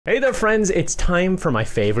Hey there friends, it's time for my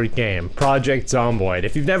favorite game, Project Zomboid.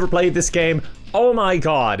 If you've never played this game, oh my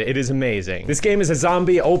god, it is amazing. This game is a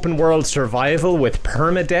zombie open world survival with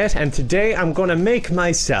permadeath, and today I'm gonna make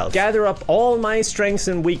myself gather up all my strengths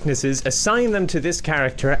and weaknesses, assign them to this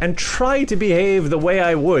character, and try to behave the way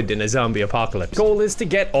I would in a zombie apocalypse. Goal is to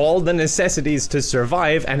get all the necessities to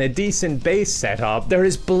survive and a decent base set up. There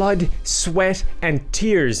is blood, sweat, and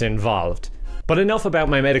tears involved. But enough about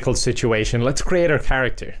my medical situation, let's create our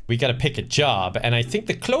character. We gotta pick a job, and I think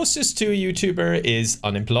the closest to a YouTuber is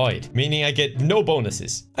unemployed, meaning I get no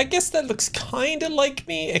bonuses. I guess that looks kinda like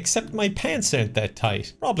me, except my pants aren't that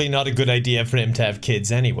tight. Probably not a good idea for him to have kids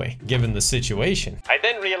anyway, given the situation. I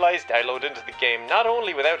then realized I load into the game not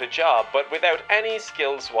only without a job, but without any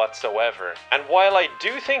skills whatsoever. And while I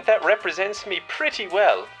do think that represents me pretty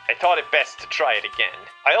well, I thought it best to try it again.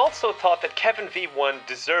 I also thought that Kevin V1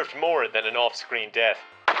 deserved more than an off-screen death.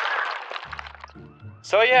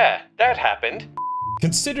 So yeah, that happened.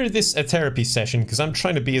 Consider this a therapy session because I'm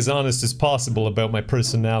trying to be as honest as possible about my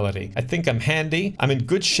personality. I think I'm handy, I'm in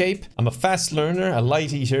good shape, I'm a fast learner, a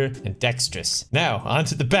light eater, and dexterous. Now, on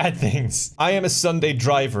to the bad things. I am a Sunday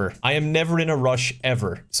driver. I am never in a rush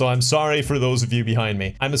ever. So I'm sorry for those of you behind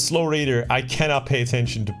me. I'm a slow reader. I cannot pay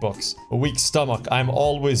attention to books. A weak stomach. I'm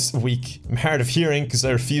always weak. I'm hard of hearing because I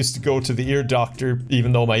refuse to go to the ear doctor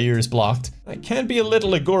even though my ear is blocked. I can be a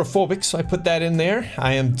little agoraphobic, so I put that in there.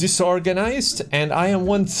 I am disorganized, and I am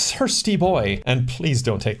one thirsty boy. And please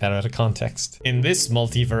don't take that out of context. In this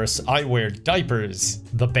multiverse, I wear diapers.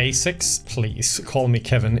 The basics, please. Call me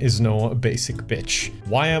Kevin is no basic bitch.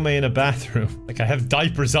 Why am I in a bathroom? Like, I have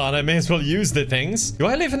diapers on, I may as well use the things. Do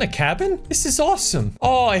I live in a cabin? This is awesome.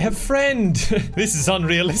 Oh, I have friend. This is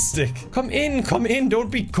unrealistic. Come in,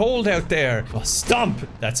 don't be cold out there. Oh, stomp.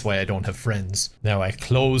 That's why I don't have friends. Now I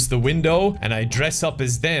close the window and I dress up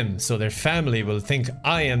as them so their family will think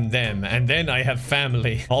I am them, and then I have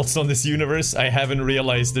family. Also in this universe, I haven't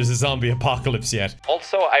realized there's a zombie apocalypse yet.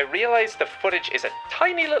 Also, I realized the footage is a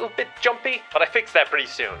tiny little bit jumpy, but I fixed that pretty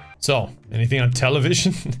soon. So, anything on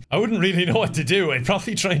television? I wouldn't really know what to do. I'd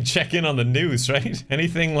probably try and check in on the news, right?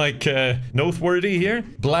 Anything like, noteworthy here?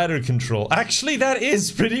 Bladder control. Actually, that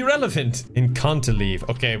is pretty relevant. Incontinence.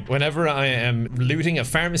 Okay, whenever I am looting a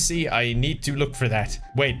pharmacy, I need to look for that.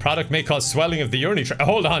 Wait, product may cause swelling of the urinary tract.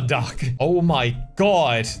 Hold on, doc. Oh my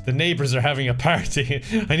god. The neighbors are having a party.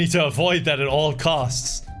 I need to avoid that at all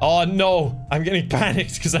costs. Oh no, I'm getting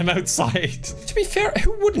panicked because I'm outside. To be fair,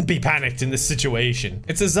 who wouldn't be panicked in this situation?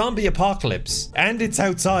 It's a zombie apocalypse, and it's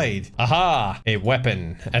outside. Aha, a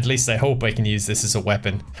weapon. At least I hope I can use this as a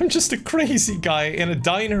weapon. I'm just a crazy guy in a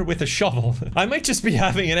diner with a shovel. I might just be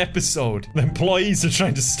having an episode. The employees are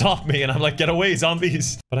trying to stop me, and I'm like, get away,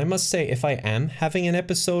 zombies. But I must say, if I am having an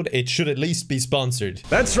episode, it should at least be sponsored.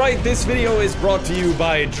 That's right, this video is brought to you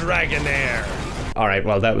by Dragonair. Alright,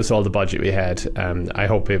 well that was all the budget we had. I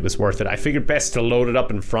hope it was worth it. I figured best to load it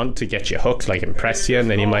up in front to get you hooked, like impress you, and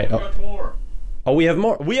then you might... Oh, we have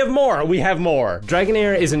more. We have more. We have more.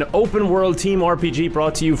 Dragonair is an open world team RPG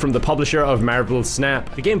brought to you from the publisher of Marvel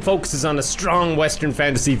Snap. The game focuses on a strong Western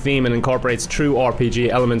fantasy theme and incorporates true RPG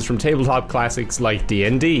elements from tabletop classics like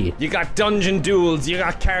D&D. You got dungeon duels, you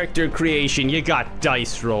got character creation, you got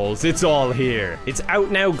dice rolls. It's all here. It's out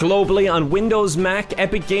now globally on Windows, Mac,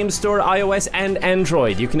 Epic Games Store, iOS, and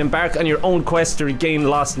Android. You can embark on your own quest to regain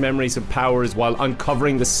lost memories and powers while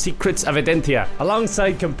uncovering the secrets of Identia,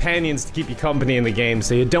 alongside companions to keep you company in the game,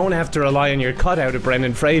 so you don't have to rely on your cutout of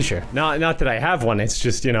Brendan Fraser. Not that I have one, it's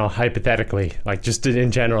just, you know, hypothetically, like just in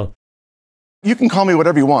general. You can call me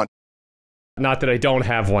whatever you want. Not that I don't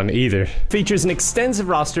have one either. Features an extensive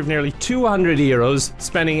roster of nearly 200 heroes,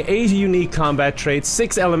 spanning 80 unique combat traits,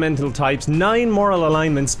 6 elemental types, 9 moral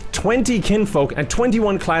alignments, 20 kinfolk, and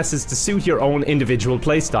 21 classes to suit your own individual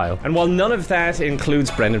playstyle. And while none of that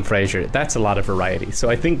includes Brendan Fraser, that's a lot of variety, so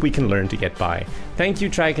I think we can learn to get by. Thank you,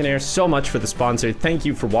 Dragonair, so much for the sponsor. Thank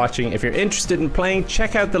you for watching. If you're interested in playing,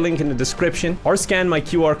 check out the link in the description, or scan my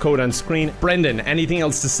QR code on screen. Brendan, anything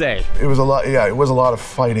else to say? It was a lot, yeah, it was a lot of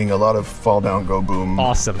fighting, a lot of fall down, go boom.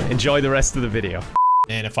 Awesome. Enjoy the rest of the video.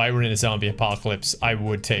 And if I were in a zombie apocalypse, I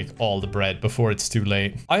would take all the bread before it's too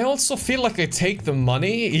late. I also feel like I take the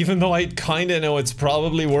money, even though I kinda know it's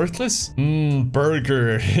probably worthless.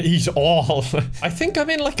 burger, eat all. I think I'm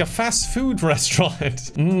in like a fast food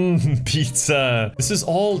restaurant. Pizza. This is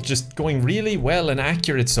all just going really well and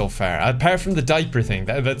accurate so far. Apart from the diaper thing,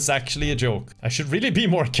 that's actually a joke. I should really be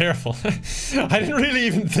more careful. I didn't really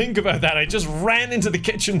even think about that. I just ran into the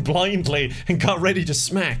kitchen blindly and got ready to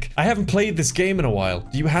smack. I haven't played this game in a while.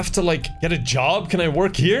 Do you have to like get a job? Can I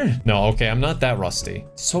work here? No, okay, I'm not that rusty.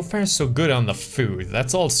 So far so good on the food.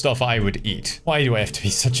 That's all stuff I would eat. Why do I have to be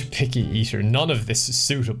such a picky eater? None of this is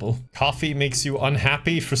suitable. Coffee makes you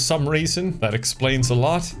unhappy for some reason. That explains a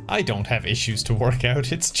lot. I don't have issues to work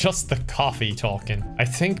out. It's just the coffee talking. I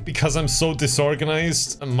think because I'm so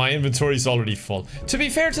disorganized, my inventory is already full. To be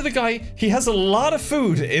fair to the guy, he has a lot of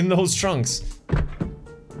food in those trunks.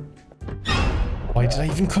 Why did I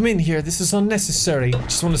even come in here? This is unnecessary. I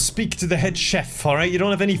just want to speak to the head chef, alright? You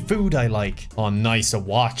don't have any food I like. Oh, nice, a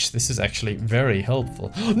watch. This is actually very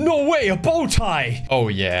helpful. No way, a bow tie! Oh,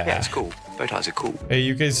 yeah. Yeah, it's cool. Bow ties are cool. Hey,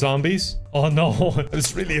 you guys zombies? Oh no, I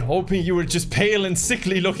was really hoping you were just pale and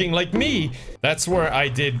sickly looking like me. That's where I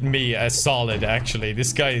did me a solid, actually.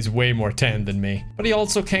 This guy is way more tan than me. But he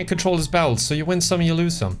also can't control his bowels, so you win some, you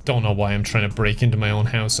lose some. Don't know why I'm trying to break into my own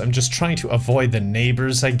house. I'm just trying to avoid the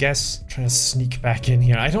neighbors, I guess. Trying to sneak back in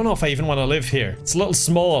here. I don't know if I even want to live here. It's a little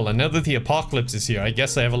small, and now that the apocalypse is here, I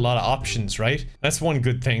guess I have a lot of options, right? That's one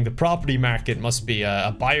good thing. The property market must be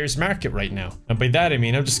a buyer's market right now. And by that I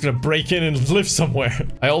mean I'm just gonna break in and live somewhere.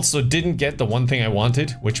 I also didn't get the one thing I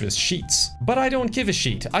wanted, which was sheets. But I don't give a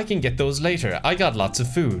shit. I can get those later. I got lots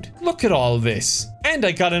of food. Look at all this. And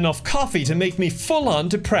I got enough coffee to make me full on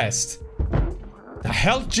depressed. The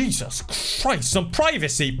hell, Jesus Christ, some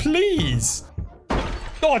privacy, please.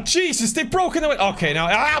 Oh, Jesus, they've broken the... Okay, now...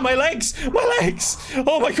 Ah, my legs! My legs!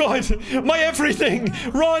 Oh, my God! My everything!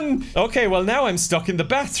 Run! Okay, well, now I'm stuck in the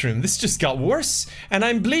bathroom. This just got worse. And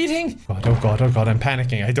I'm bleeding. God, oh, God, oh, God, I'm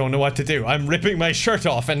panicking. I don't know what to do. I'm ripping my shirt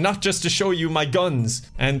off, and not just to show you my guns.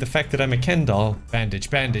 And the fact that I'm a Ken doll.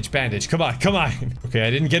 Bandage, bandage, bandage. Come on, come on. Okay,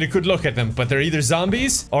 I didn't get a good look at them, but they're either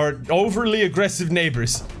zombies or overly aggressive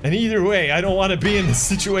neighbors. And either way, I don't want to be in this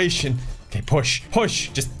situation. Okay, push, push,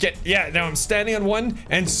 just get, yeah, now I'm standing on one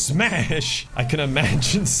and smash. I can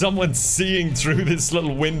imagine someone seeing through this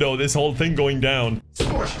little window, this whole thing going down.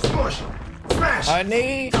 Smush, smush, smash.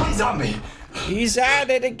 Honey, Zombie. he's at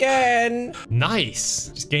it again. Nice,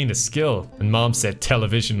 just gained a skill. And Mom said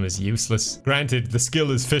television was useless. Granted, the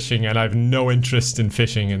skill is fishing and I have no interest in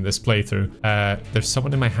fishing in this playthrough. There's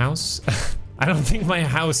someone in my house? I don't think my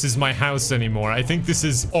house is my house anymore. I think this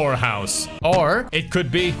is our house. Or it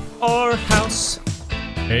could be our house.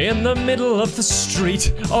 In the middle of the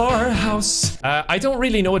street, our house. I don't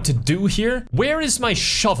really know what to do here. Where is my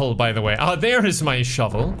shovel, by the way? Ah, there is my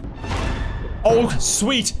shovel. Oh,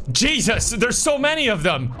 sweet Jesus, there's so many of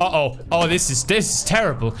them. Uh-oh. Oh, this is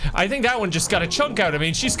terrible. I think that one just got a chunk out of me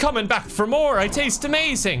and she's coming back for more. I taste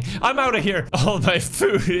amazing. I'm out of here. All my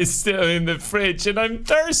food is still in the fridge and I'm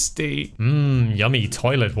thirsty. Yummy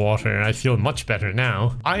toilet water. I feel much better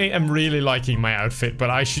now. I am really liking my outfit,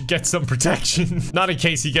 but I should get some protection. Not in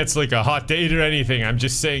case he gets like a hot date or anything. I'm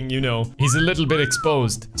just saying, you know, he's a little bit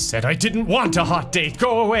exposed. Said I didn't want a hot date.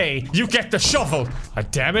 Go away. You get the shovel. Ah,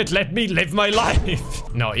 damn it. Let me live my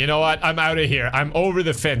life. No, you know what? I'm out of here. I'm over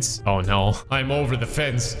the fence. Oh no, I'm over the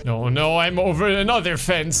fence. No, no, I'm over another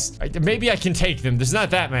fence. Maybe I can take them. There's not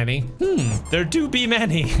that many. There do be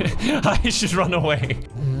many. I should run away.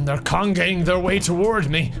 They're congaing their way toward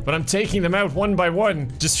me, but I'm taking them out one by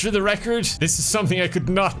one. Just for the record, this is something I could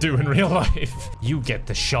not do in real life. You get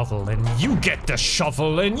the shovel, and you get the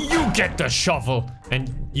shovel, and you get the shovel.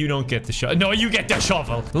 And you don't get the shovel. No, you get the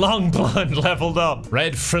shovel. Long blonde leveled up.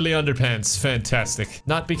 Red frilly underpants. Fantastic.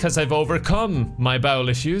 Not because I've overcome my bowel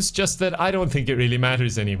issues, just that I don't think it really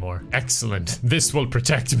matters anymore. Excellent. This will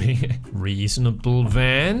protect me. Reasonable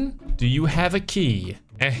van? Do you have a key?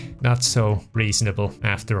 Not so reasonable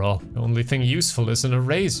after all. The only thing useful is an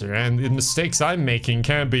eraser, and the mistakes I'm making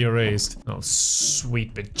can't be erased. Oh,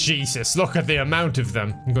 sweet but Jesus, look at the amount of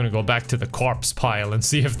them. I'm gonna go back to the corpse pile and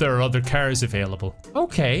see if there are other cars available.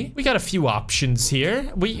 Okay, we got a few options here.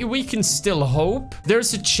 We can still hope.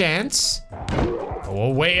 There's a chance. Go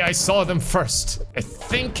away, I saw them first. I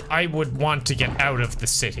think I would want to get out of the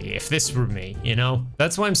city if this were me, you know?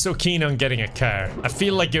 That's why I'm so keen on getting a car. I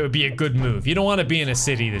feel like it would be a good move. You don't want to be in a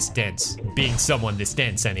city this dense. Being someone this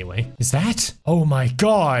dense anyway. Is that? Oh my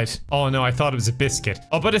God. Oh no, I thought it was a biscuit.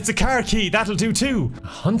 Oh, but it's a car key. That'll do too. A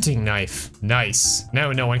hunting knife. Nice.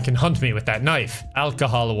 Now no one can hunt me with that knife.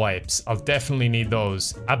 Alcohol wipes. I'll definitely need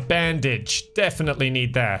those. A bandage. Definitely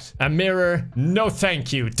need that. A mirror. No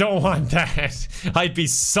thank you. Don't want that. I'd be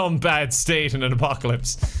some bad state in an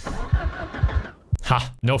apocalypse.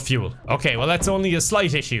 Ha, no fuel. Okay, well that's only a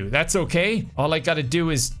slight issue. That's okay. All I gotta do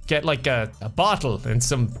is get like a bottle and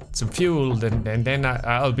some fuel and then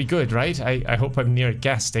I'll be good, right? I hope I'm near a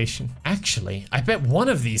gas station. Actually, I bet one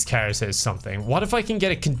of these cars has something. What if I can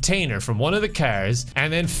get a container from one of the cars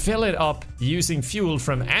and then fill it up using fuel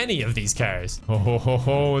from any of these cars? Oh ho ho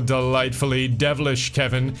ho, delightfully devilish,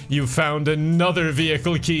 Kevin. You found another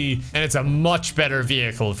vehicle key, and it's a much better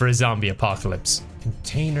vehicle for a zombie apocalypse.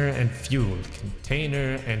 Container and fuel,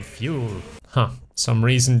 container and fuel. Huh. Some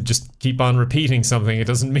reason just keep on repeating something, it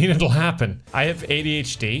doesn't mean it'll happen. I have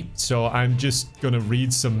ADHD, so I'm just gonna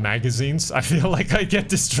read some magazines. I feel like I get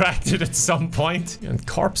distracted at some point. And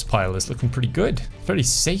corpse pile is looking pretty good. Very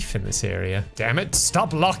safe in this area. Damn it,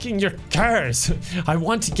 stop locking your cars. I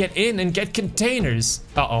want to get in and get containers.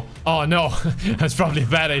 Uh-oh. Oh no, that's probably a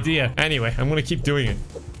bad idea. Anyway, I'm gonna keep doing it.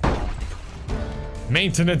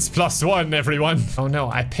 Maintenance +1, everyone. Oh no,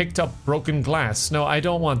 I picked up broken glass. No, I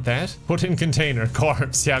don't want that. Put in container,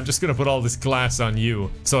 corpse. Yeah, I'm just gonna put all this glass on you,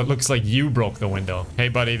 so it looks like you broke the window. Hey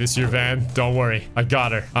buddy, this your van? Don't worry, I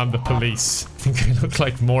got her. I'm the police. I think I look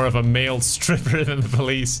like more of a male stripper than the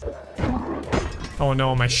police. Oh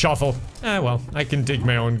no, my shovel. Ah well, I can dig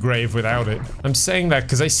my own grave without it. I'm saying that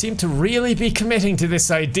because I seem to really be committing to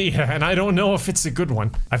this idea, and I don't know if it's a good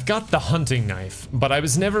one. I've got the hunting knife, but I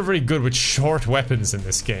was never very good with short weapons in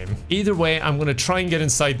this game. Either way, I'm gonna try and get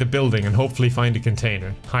inside the building and hopefully find a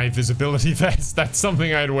container. High visibility vest, that's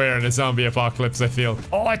something I'd wear in a zombie apocalypse, I feel.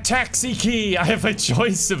 Oh, a taxi key! I have a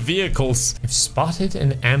choice of vehicles. I've spotted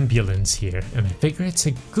an ambulance here, and I figure it's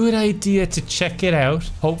a good idea to check it out.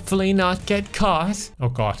 Hopefully not get caught. Oh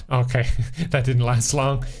god, okay. That didn't last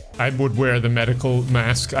long. I would wear the medical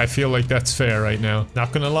mask. I feel like that's fair right now.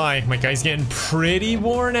 Not gonna lie, my guy's getting pretty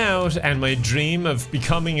worn out, and my dream of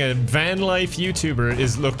becoming a van life YouTuber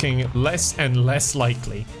is looking less and less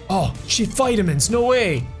likely. Oh, shit, vitamins, no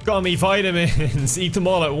way! Got me vitamins, eat them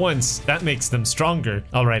all at once. That makes them stronger.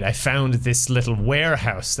 Alright, I found this little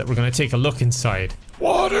warehouse that we're gonna take a look inside.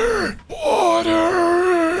 Water!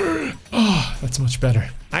 Water! Oh, that's much better.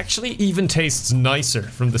 Actually even tastes nicer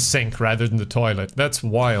from the sink rather than the toilet. That's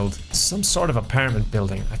wild. Some sort of apartment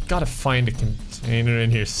building. I've got to find a container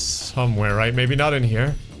in here somewhere, right? Maybe not in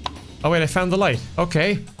here. Oh wait, I found the light.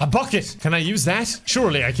 Okay. A bucket! Can I use that?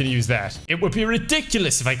 Surely I can use that. It would be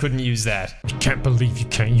ridiculous if I couldn't use that. I can't believe you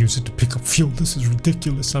can't use it to pick up fuel. This is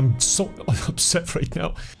ridiculous. I'm so upset right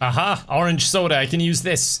now. Aha! Orange soda. I can use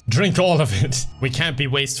this. Drink all of it. We can't be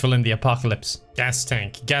wasteful in the apocalypse. Gas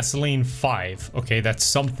tank. Gasoline 5. Okay, that's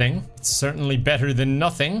something. It's certainly better than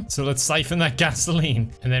nothing. So let's siphon that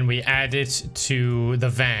gasoline. And then we add it to the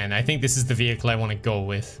van. I think this is the vehicle I want to go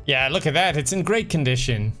with. Yeah, look at that. It's in great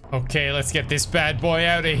condition. Okay, let's get this bad boy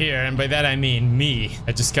out of here. And by that I mean me.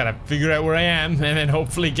 I just gotta figure out where I am and then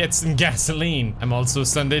hopefully get some gasoline. I'm also a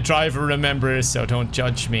Sunday driver, remember, so don't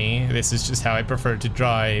judge me. This is just how I prefer to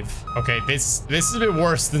drive. Okay, this is a bit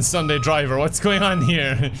worse than Sunday driver. What's going on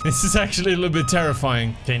here? This is actually a little bit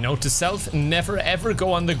terrifying. Okay, note to self, never ever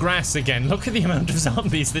go on the grass again. Look at the amount of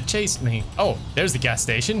zombies that chased me. Oh, there's the gas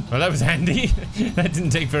station. Well, that was handy. That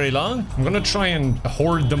didn't take very long. I'm gonna try and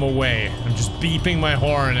hoard them away. I'm just beeping my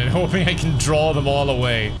horn and hoping I can draw them all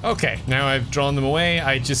away. Okay, now I've drawn them away.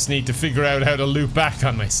 I just need to figure out how to loop back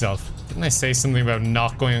on myself. Didn't I say something about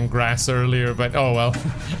not going on grass earlier? But oh well.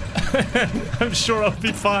 I'm sure I'll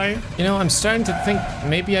be fine. You know, I'm starting to think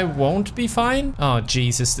maybe I won't be fine. Oh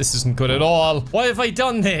Jesus, this isn't good at all. Why have I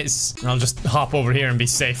done this? I'll just hop over here and be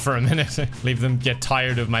safe for a minute. Leave them get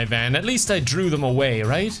tired of my van. At least I drew them away,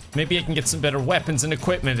 right? Maybe I can get some better weapons and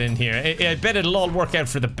equipment in here. I bet it'll all work out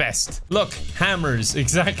for the best. Look, hammers,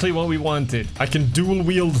 exactly what we wanted. I can dual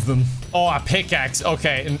wield them. Oh, a pickaxe.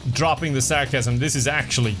 Okay, and dropping the sarcasm, this is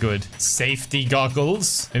actually good. Safety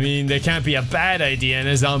goggles. I mean, they can't be a bad idea in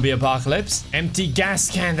a zombie apocalypse. Empty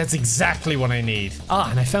gas can, that's exactly what I need.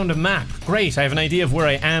 Ah, and I found a map. Great, I have an idea of where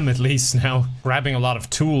I am at least now. Grabbing a lot of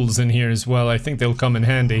tools in here as well. I think they'll come in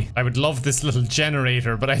handy. I would love this little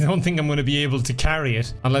generator, but I don't think I'm going to be able to carry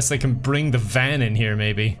it unless I can bring the van in here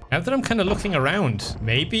maybe. Now that I'm kind of looking around,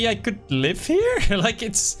 maybe I could live here? Like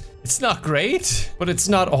it's not great, but it's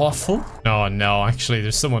not awful. Oh no, actually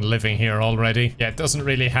there's someone living here already. Yeah, it doesn't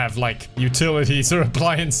really have like utilities or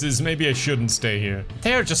appliances. Maybe I shouldn't stay here.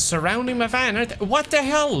 They're just surrounding my van. What the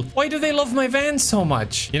hell? Why do they love my van so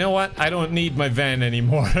much? You know what? I don't need my van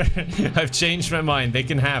anymore. I've changed my mind. They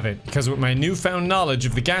can have it. Because with my newfound knowledge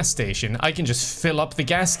of the gas station, I can just fill up the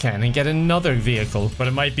gas can and get another vehicle. But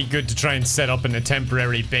it might be good to try and set up in a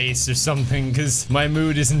temporary base or something because my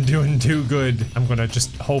mood isn't doing too good. I'm gonna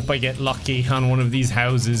just hope I get lucky on one of these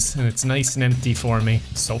houses and it's nice and empty for me.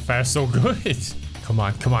 So far so good. Come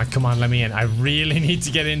on, come on, come on, let me in. I really need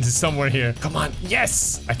to get into somewhere here. Come on,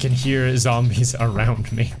 yes! I can hear zombies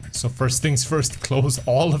around me. So first things first, close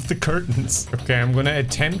all of the curtains. Okay, I'm gonna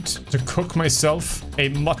attempt to cook myself a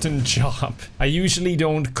mutton chop. I usually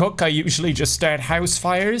don't cook, I usually just start house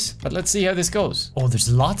fires. But let's see how this goes. Oh, there's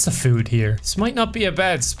lots of food here. This might not be a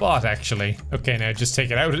bad spot, actually. Okay, now just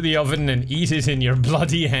take it out of the oven and eat it in your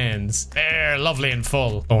bloody hands. There, lovely and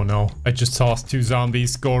full. Oh no, I just saw 2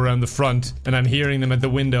 zombies go around the front and I'm hearing them at the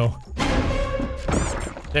window.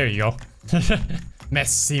 There you go.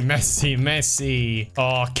 Messy, messy, messy.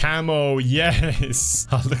 Oh, camo, yes.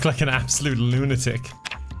 I look like an absolute lunatic.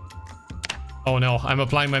 Oh no, I'm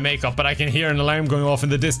applying my makeup, but I can hear an alarm going off in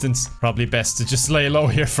the distance. Probably best to just lay low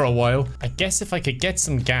here for a while. I guess if I could get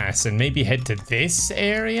some gas and maybe head to this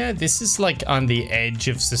area. This is like on the edge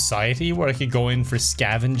of society where I could go in for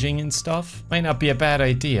scavenging and stuff. Might not be a bad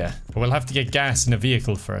idea, but we'll have to get gas in a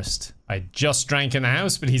vehicle first. I just drank in the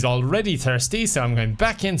house, but he's already thirsty, so I'm going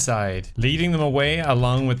back inside. Leading them away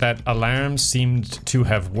along with that alarm seemed to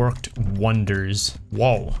have worked wonders.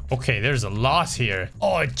 Whoa. Okay, there's a lot here.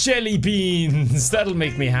 Oh, jelly beans. That'll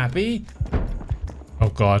make me happy. Oh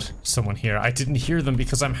god, someone here. I didn't hear them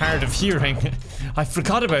because I'm hard of hearing. I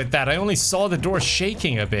forgot about that. I only saw the door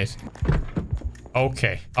shaking a bit.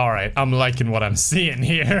 Okay, alright, I'm liking what I'm seeing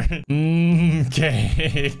here.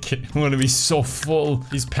 Cake. I'm gonna be so full.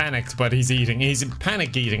 He's panicked, but he's eating. He's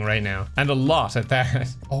panic eating right now. And a lot at that.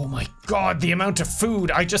 Oh my god, the amount of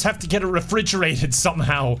food. I just have to get it refrigerated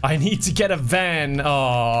somehow. I need to get a van.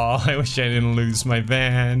 Oh, I wish I didn't lose my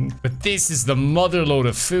van. But this is the mother load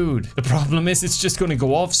of food. The problem is it's just gonna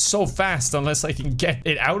go off so fast unless I can get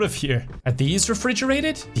it out of here. Are these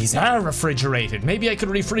refrigerated? These are refrigerated. Maybe I could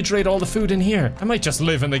refrigerate all the food in here. I might just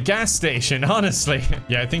live in the gas station, honestly.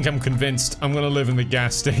 Yeah, I think I'm convinced I'm gonna live in the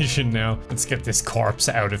gas station now. Let's get this corpse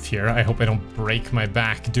out of here. I hope I don't break my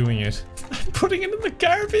back doing it. I'm putting it in the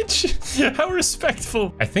garbage. How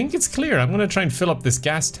respectful. I think it's clear. I'm gonna try and fill up this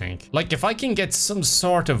gas tank. Like, if I can get some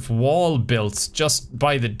sort of wall built just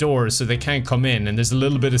by the door so they can't come in and there's a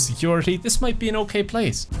little bit of security, this might be an okay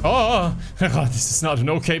place. Oh, God, this is not an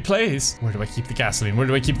okay place. Where do I keep the gasoline? Where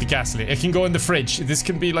do I keep the gasoline? It can go in the fridge. This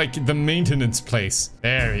can be like the maintenance place.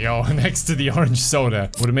 There we go, next to the orange soda.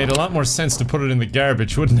 Would have made a lot more sense to put it in the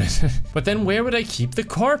garbage, wouldn't it? But then where would I keep the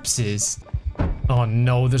corpses? Oh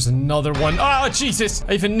no, there's another one. Oh, Jesus!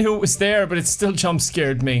 I even knew it was there, but it still jump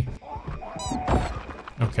scared me.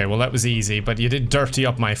 Okay, well that was easy, but you did dirty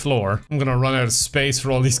up my floor. I'm gonna run out of space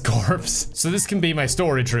for all these corpses. So this can be my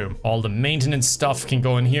storage room. All the maintenance stuff can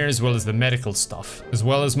go in here, as well as the medical stuff. As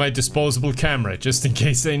well as my disposable camera, just in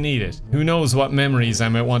case I need it. Who knows what memories I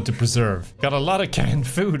might want to preserve. Got a lot of canned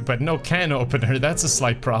food, but no can opener. That's a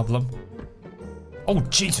slight problem. Oh,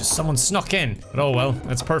 Jesus, someone snuck in. But oh well,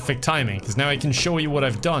 that's perfect timing, because now I can show you what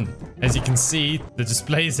I've done. As you can see, the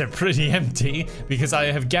displays are pretty empty because I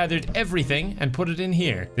have gathered everything and put it in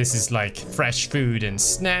here. This is like fresh food and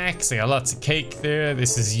snacks. I got lots of cake there.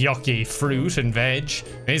 This is yucky fruit and veg.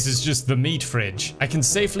 This is just the meat fridge. I can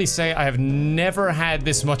safely say I have never had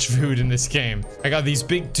this much food in this game. I got these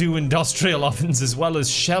big 2 industrial ovens as well as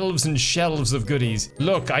shelves and shelves of goodies.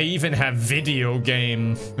 Look, I even have video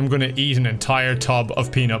game. I'm gonna eat an entire tub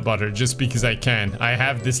of peanut butter just because I can. I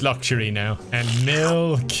have this luxury now. And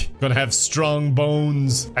milk. Gonna have strong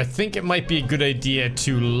bones. I think it might be a good idea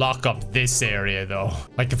to lock up this area though.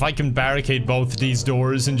 Like if I can barricade both these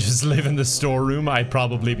doors and just live in the storeroom, I'd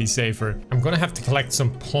probably be safer. I'm gonna have to collect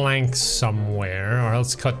some planks somewhere or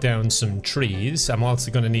else cut down some trees. I'm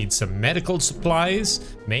also gonna need some medical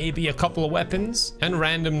supplies, maybe a couple of weapons, and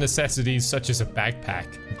random necessities such as a backpack.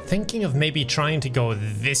 I'm thinking of maybe trying to go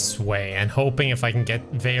this way and hoping if I can get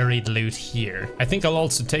varied loot here. I think I'll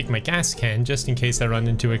also take my gas can just in case I run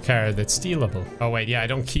into a car that's stealable. Oh wait, yeah, I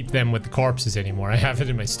don't keep them with the corpses anymore. I have it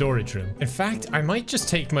in my storage room. In fact, I might just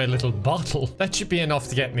take my little bottle. That should be enough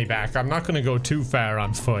to get me back. I'm not gonna go too far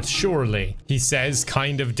on foot, surely. He says,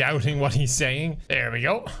 kind of doubting what he's saying. There we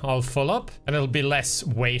go, all full up. And it'll be less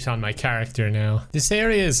weight on my character now. This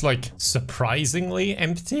area is like surprisingly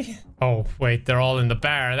empty. Oh, wait, they're all in the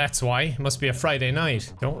bar, that's why. It must be a Friday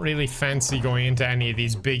night. Don't really fancy going into any of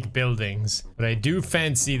these big buildings, but I do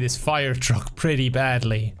fancy this fire truck pretty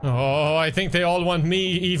badly. Oh, I think they all want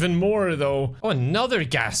me even more, though. Oh, another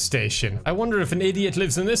gas station. I wonder if an idiot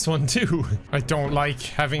lives in this one, too. I don't like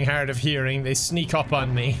having hard of hearing. They sneak up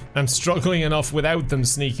on me. I'm struggling enough without them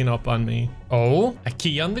sneaking up on me. Oh, a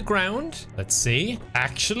key on the ground. Let's see.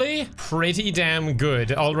 Actually, pretty damn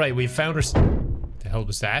good. All right, we found her... The hell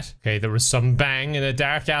was that? Okay, there was some bang in a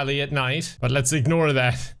dark alley at night, but let's ignore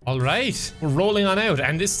that. All right, we're rolling on out,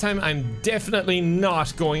 and this time I'm definitely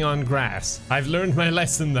not going on grass. I've learned my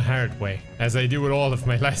lesson the hard way, as I do with all of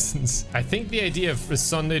my lessons. I think the idea for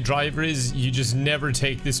Sunday driver is you just never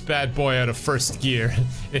take this bad boy out of first gear.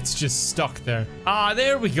 It's just stuck there. Ah,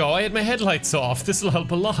 there we go. I had my headlights off. This will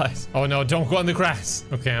help a lot. Oh no, don't go on the grass.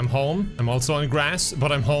 Okay, I'm home. I'm also on grass,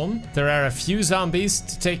 but I'm home. There are a few zombies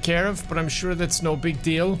to take care of, but I'm sure that's no big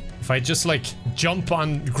deal. If I just like jump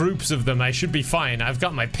on groups of them, I should be fine. I've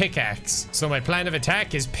got my pickaxe. So my plan of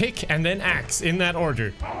attack is pick and then axe in that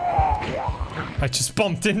order. I just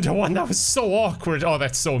bumped into one. That was so awkward. Oh,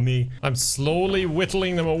 that's so me. I'm slowly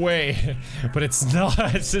whittling them away, but it's not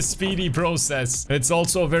a speedy process. It's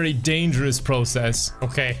also a very dangerous process.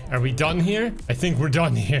 Okay, are we done here? I think we're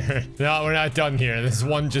done here. No, we're not done here. There's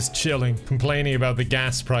one just chilling, complaining about the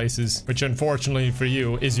gas prices, which unfortunately for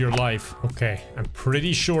you is your life. Okay, I'm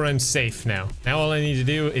pretty sure I'm safe now. Now all I need to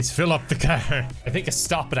do is fill up the car. I think a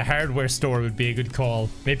stop at a hardware store would be a good call.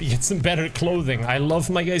 Maybe get some better clothing. I love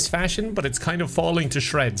my guy's fashion, but it's kind of falling to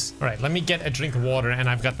shreds. All right, let me get a drink of water, and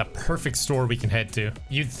I've got the perfect store we can head to.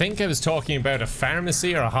 You'd think I was talking about a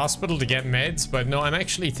pharmacy or a hospital to get meds, but no, I'm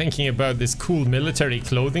actually thinking about this cool military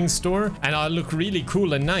clothing store, and I'll look really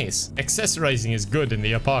cool and nice. Accessorizing is good in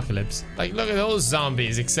the apocalypse. Like, look at those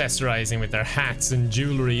zombies accessorizing with their hats and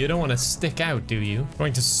jewelry. You don't want to stick out, do you?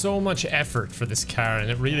 Going to so much effort for this car, and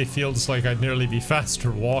it really feels like I'd nearly be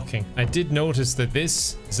faster walking. I did notice that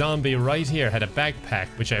this zombie right here had a backpack,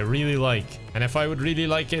 which I really like. And if I would really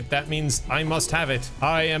like it, that means I must have it.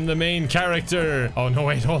 I am the main character. Oh, no,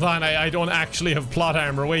 wait, hold on. I don't actually have plot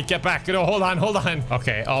armor. Wait, get back. No, hold on, hold on.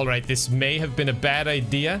 Okay, all right. This may have been a bad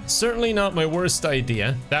idea. Certainly not my worst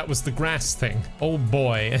idea. That was the grass thing. Oh,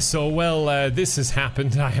 boy. So, well, this has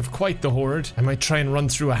happened. I have quite the horde. I might try and run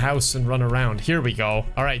through a house and run around. Here we go.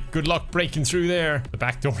 All right, good luck breaking through there. The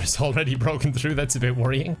back door is already broken through. That's a bit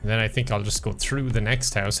worrying. And then I think I'll just go through the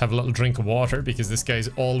next house, have a little drink of water because this guy's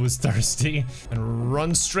always thirsty, and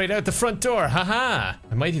run straight out the front door. Haha!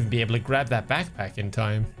 I might even be able to grab that backpack in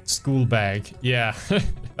time. School bag. Yeah.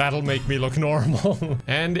 That'll make me look normal.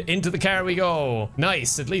 And into the car we go.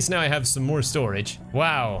 Nice. At least now I have some more storage.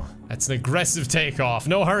 Wow. That's an aggressive takeoff.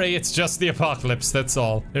 No hurry, it's just the apocalypse, that's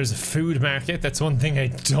all. There's a food market. That's one thing I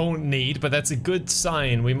don't need, but that's a good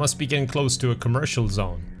sign. We must be getting close to a commercial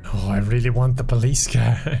zone. Oh, I really want the police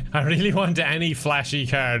car. I really want any flashy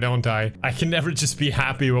car, don't I? I can never just be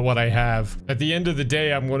happy with what I have. At the end of the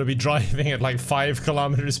day, I'm going to be driving at like 5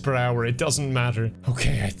 kilometers per hour. It doesn't matter.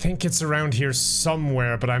 Okay, I think it's around here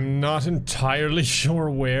somewhere, but I'm not entirely sure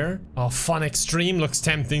where. Oh, Fun Extreme looks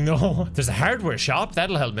tempting though. There's a hardware shop.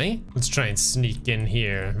 That'll help me. Let's try and sneak in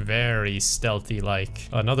here. Very stealthy like.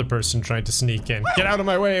 Another person trying to sneak in. Get out of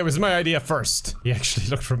my way. It was my idea first. He actually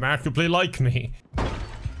looked remarkably like me.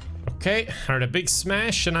 Okay, heard a big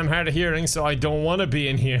smash and I'm hard of hearing, so I don't want to be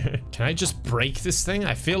in here. Can I just break this thing?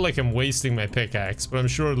 I feel like I'm wasting my pickaxe, but I'm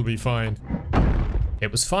sure it'll be fine.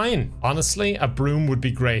 It was fine. Honestly, a broom would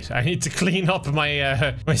be great. I need to clean up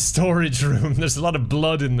my my storage room. There's a lot of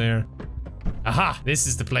blood in there. Aha, this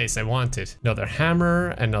is the place I wanted. Another hammer,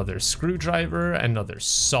 another screwdriver, another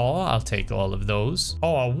saw. I'll take all of those.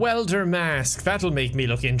 Oh, a welder mask. That'll make me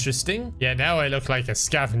look interesting. Yeah, now I look like a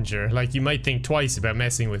scavenger. Like, you might think twice about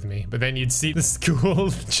messing with me, but then you'd see the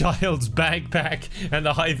school child's backpack and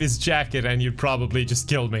the high-vis jacket and you'd probably just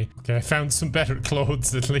kill me. Okay, I found some better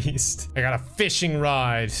clothes at least. I got a fishing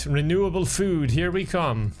rod. Renewable food. Here we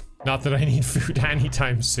come. Not that I need food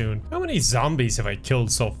anytime soon. How many zombies have I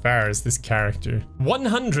killed so far as this character?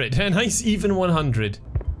 100. A nice even 100.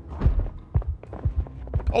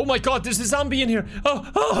 Oh my god, there's a zombie in here. Oh,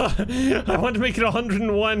 I want to make it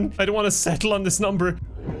 101. I don't want to settle on this number.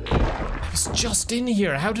 I was just in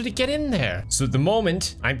here. How did it get in there? So at the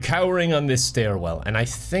moment, I'm cowering on this stairwell, and I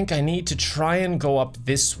think I need to try and go up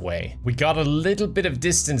this way. We got a little bit of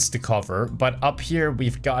distance to cover, but up here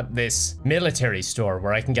we've got this military store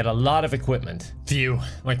where I can get a lot of equipment. Phew,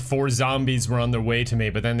 like 4 zombies were on their way to me,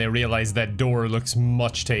 but then they realized that door looks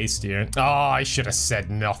much tastier. Oh, I should have said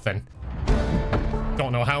nothing.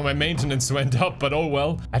 Don't know how my maintenance went up, but oh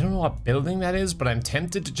well. I don't know what building that is, but I'm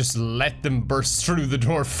tempted to just let them burst through the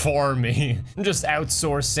door for me. I'm just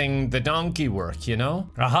outsourcing the donkey work, you know?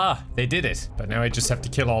 Aha, they did it. But now I just have to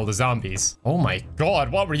kill all the zombies. Oh my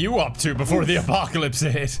god, what were you up to before the apocalypse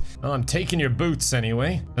hit? Well, I'm taking your boots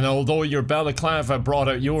anyway. And although your balaclava brought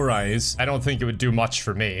out your eyes, I don't think it would do much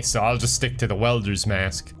for me, so I'll just stick to the welder's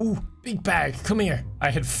mask. Ooh. Big bag, come here. I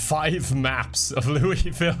had 5 maps of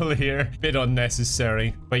Louisville here. Bit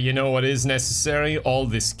unnecessary. But you know what is necessary? All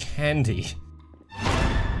this candy.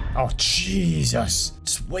 Oh, Jesus.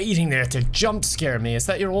 Just waiting there to jump scare me. Is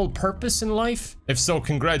that your whole purpose in life? If so,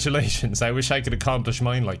 congratulations. I wish I could accomplish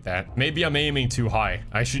mine like that. Maybe I'm aiming too high.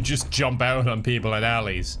 I should just jump out on people in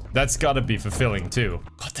alleys. That's gotta be fulfilling too.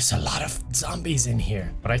 God, there's a lot of zombies in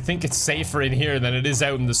here. But I think it's safer in here than it is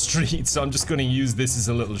out in the street, so I'm just gonna use this as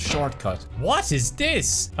a little shortcut. What is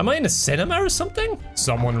this? Am I in a cinema or something?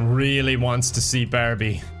 Someone really wants to see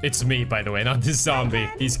Barbie. It's me, by the way, not this zombie.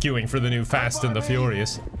 He's queuing for the new Fast and the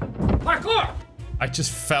Furious. Parkour! I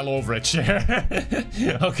just fell over a chair.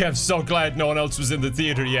 Okay, I'm so glad no one else was in the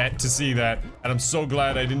theater yet to see that. And I'm so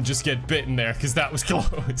glad I didn't just get bitten there, because that was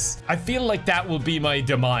close. I feel like that will be my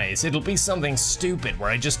demise. It'll be something stupid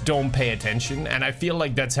where I just don't pay attention, and I feel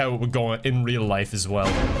like that's how it would go in real life as well.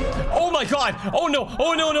 Oh my god! Oh no!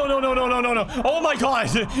 Oh no, no, no, no, no, no, no, no! Oh my god!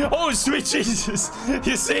 Oh, sweet Jesus!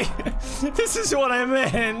 You see? This is what I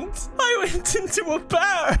meant. I went into a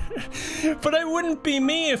bar. But I wouldn't be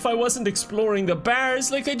me if I wasn't exploring the bars.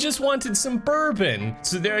 Like, I just wanted some bourbon.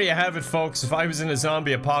 So there you have it, folks. If I was in a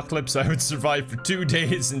zombie apocalypse, I would survive for 2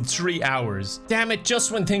 days and 3 hours. Damn it,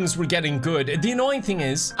 just when things were getting good. The annoying thing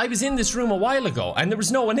is, I was in this room a while ago and there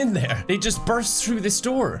was no one in there. They just burst through this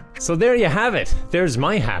door. So there you have it. There's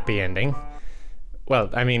my happy ending. Well,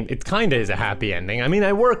 I mean, it kinda is a happy ending. I mean,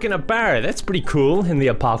 I work in a bar. That's pretty cool in the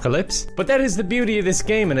apocalypse. But that is the beauty of this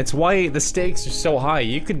game, and it's why the stakes are so high.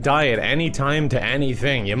 You could die at any time to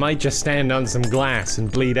anything. You might just stand on some glass and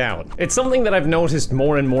bleed out. It's something that I've noticed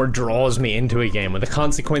more and more draws me into a game, when the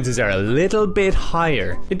consequences are a little bit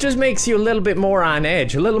higher. It just makes you a little bit more on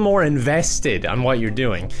edge, a little more invested on what you're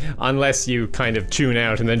doing. Unless you kind of tune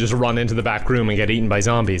out and then just run into the back room and get eaten by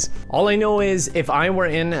zombies. All I know is, if I were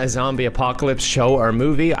in a zombie apocalypse show or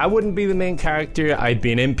movie, I wouldn't be the main character. I'd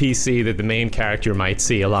be an NPC that the main character might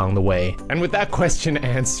see along the way. And with that question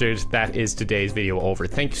answered, that is today's video over.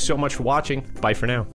 Thank you so much for watching. Bye for now.